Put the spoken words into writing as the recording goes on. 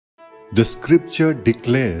The scripture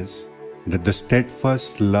declares that the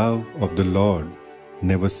steadfast love of the Lord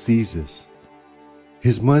never ceases.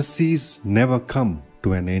 His mercies never come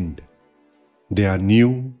to an end. They are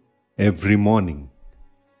new every morning.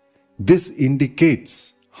 This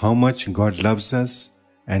indicates how much God loves us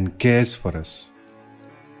and cares for us.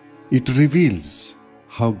 It reveals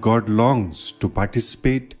how God longs to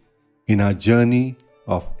participate in our journey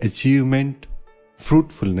of achievement,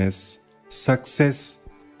 fruitfulness, success,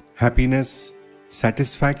 happiness,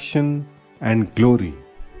 satisfaction, and glory.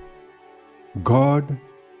 God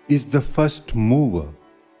is the first mover,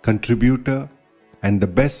 contributor, and the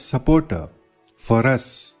best supporter for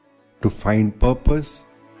us to find purpose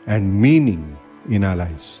and meaning in our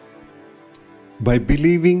lives. By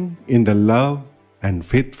believing in the love and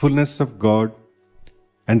faithfulness of God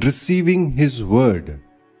and receiving His word,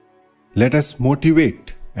 let us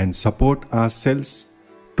motivate and support ourselves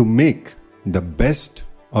to make the best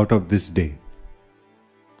out of this day.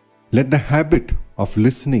 Let the habit of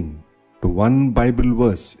listening to one Bible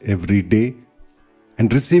verse every day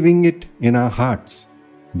and receiving it in our hearts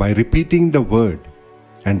by repeating the word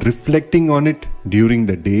and reflecting on it during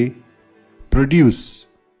the day produce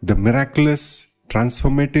the miraculous,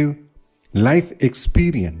 transformative life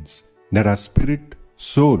experience that our spirit,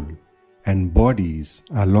 soul, and bodies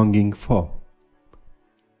are longing for.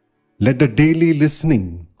 Let the daily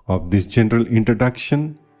listening of this general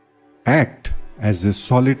introduction act as a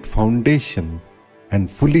solid foundation and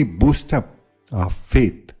fully boost up our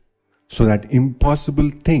faith so that impossible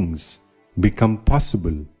things become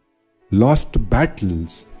possible, lost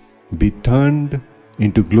battles be turned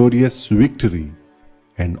into glorious victory,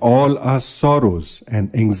 and all our sorrows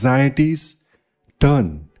and anxieties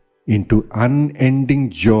turn into unending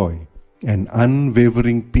joy and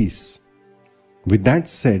unwavering peace. With that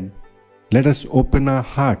said, let us open our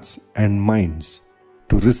hearts and minds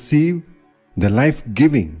to receive the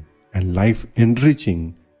life-giving and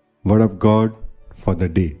life-enriching Word of God for the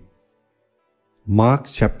day. Mark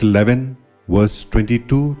chapter 11, verse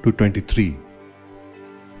 22 to 23.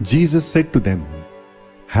 Jesus said to them,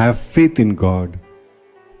 "Have faith in God.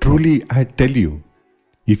 Truly I tell you,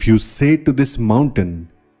 if you say to this mountain,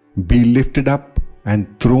 'Be lifted up and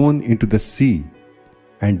thrown into the sea,'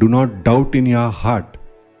 and do not doubt in your heart,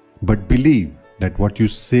 but believe that what you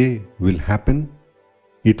say will happen,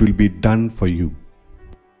 it will be done for you."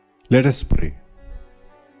 Let us pray.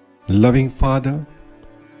 Loving Father,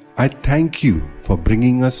 I thank you for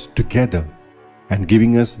bringing us together and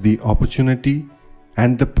giving us the opportunity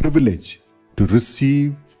and the privilege to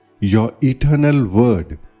receive your eternal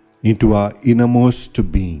word into our innermost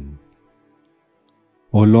being.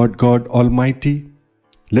 O Lord God Almighty,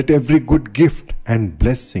 let every good gift and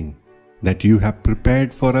blessing that you have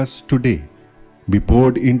prepared for us today be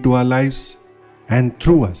poured into our lives and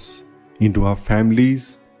through us into our families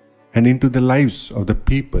and into the lives of the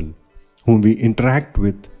people whom we interact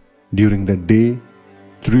with during the day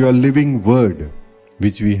through your living word,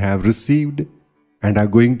 which we have received and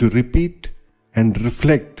are going to repeat and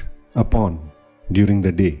reflect upon during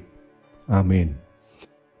the day. Amen.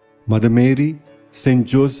 Mother Mary, Saint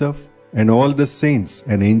Joseph, and all the saints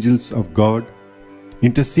and angels of God,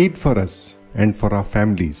 intercede for us and for our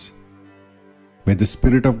families. May the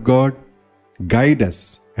Spirit of God guide us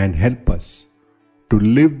and help us to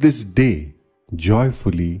live this day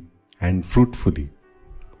joyfully and fruitfully.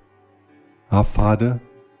 Our Father,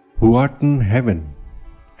 who art in heaven,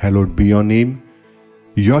 hallowed be your name.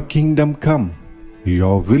 Your kingdom come,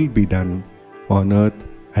 your will be done on earth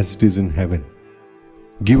as it is in heaven.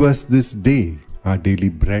 Give us this day our daily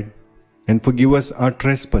bread, and forgive us our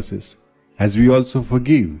trespasses, as we also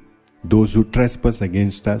forgive those who trespass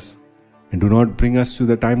against us. And do not bring us to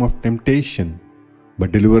the time of temptation,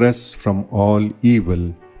 but deliver us from all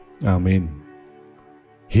evil. Amen.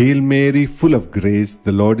 Hail Mary, full of grace,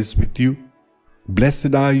 the Lord is with you.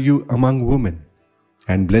 Blessed are you among women,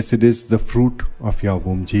 and blessed is the fruit of your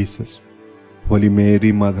womb, Jesus. Holy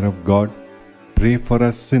Mary, Mother of God, pray for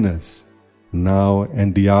us sinners, now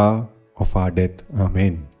and the hour of our death.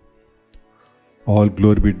 Amen. All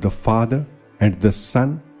glory be to the Father, and to the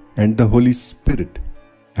Son, and the Holy Spirit,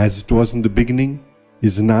 as it was in the beginning,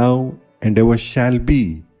 is now, and ever shall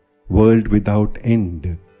be, world without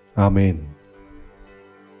end. Amen.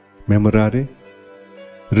 Memorare.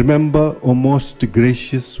 Remember, O most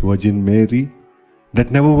gracious Virgin Mary,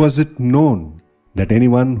 that never was it known that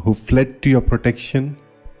anyone who fled to your protection,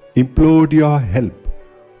 implored your help,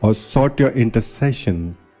 or sought your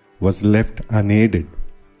intercession was left unaided.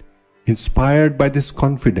 Inspired by this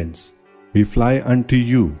confidence, we fly unto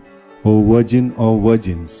you, O Virgin or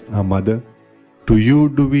Virgins, our Mother. To you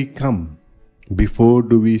do we come, before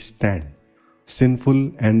do we stand,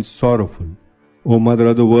 sinful and sorrowful. O Mother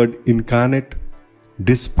of the Word incarnate,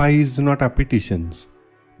 despise not our petitions,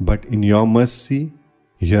 but in your mercy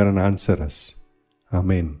hear and answer us.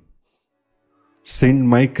 Amen. Saint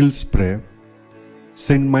Michael's Prayer.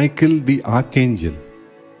 Saint Michael the Archangel,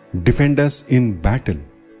 defend us in battle.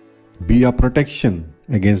 Be our protection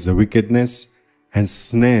against the wickedness and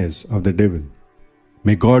snares of the devil.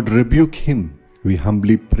 May God rebuke him, we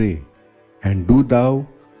humbly pray. And do thou,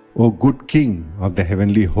 O good King of the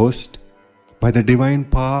heavenly host, by the divine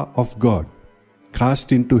power of God,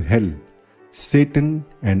 cast into hell Satan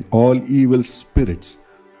and all evil spirits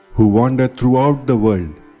who wander throughout the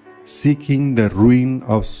world, seeking the ruin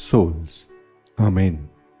of souls. Amen.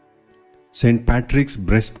 Saint Patrick's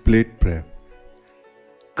Breastplate Prayer.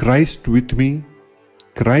 Christ with me,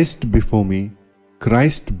 Christ before me,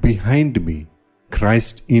 Christ behind me,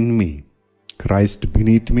 Christ in me, Christ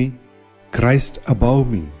beneath me, Christ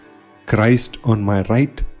above me, Christ on my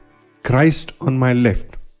right, Christ on my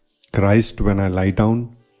left, Christ when I lie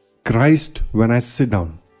down, Christ when I sit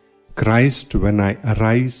down, Christ when I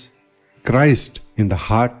arise, Christ in the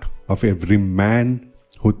heart of every man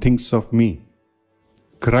who thinks of me,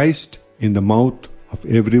 Christ in the mouth of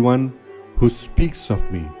everyone who speaks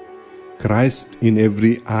of me, Christ in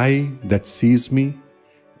every eye that sees me,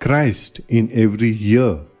 Christ in every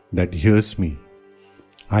ear that hears me.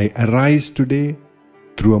 I arise today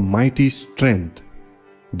through a mighty strength,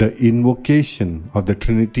 the invocation of the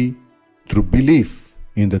Trinity, through belief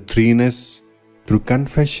in the threeness, through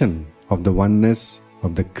confession of the oneness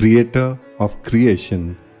of the Creator of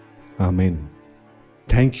creation. Amen.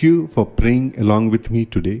 Thank you for praying along with me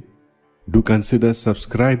today. Do consider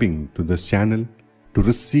subscribing to this channel to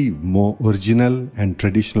receive more original and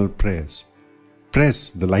traditional prayers.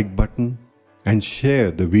 Press the like button and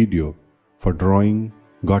share the video for drawing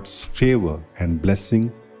God's favor and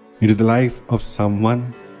blessing into the life of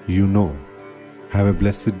someone you know. Have a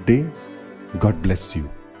blessed day. God bless you.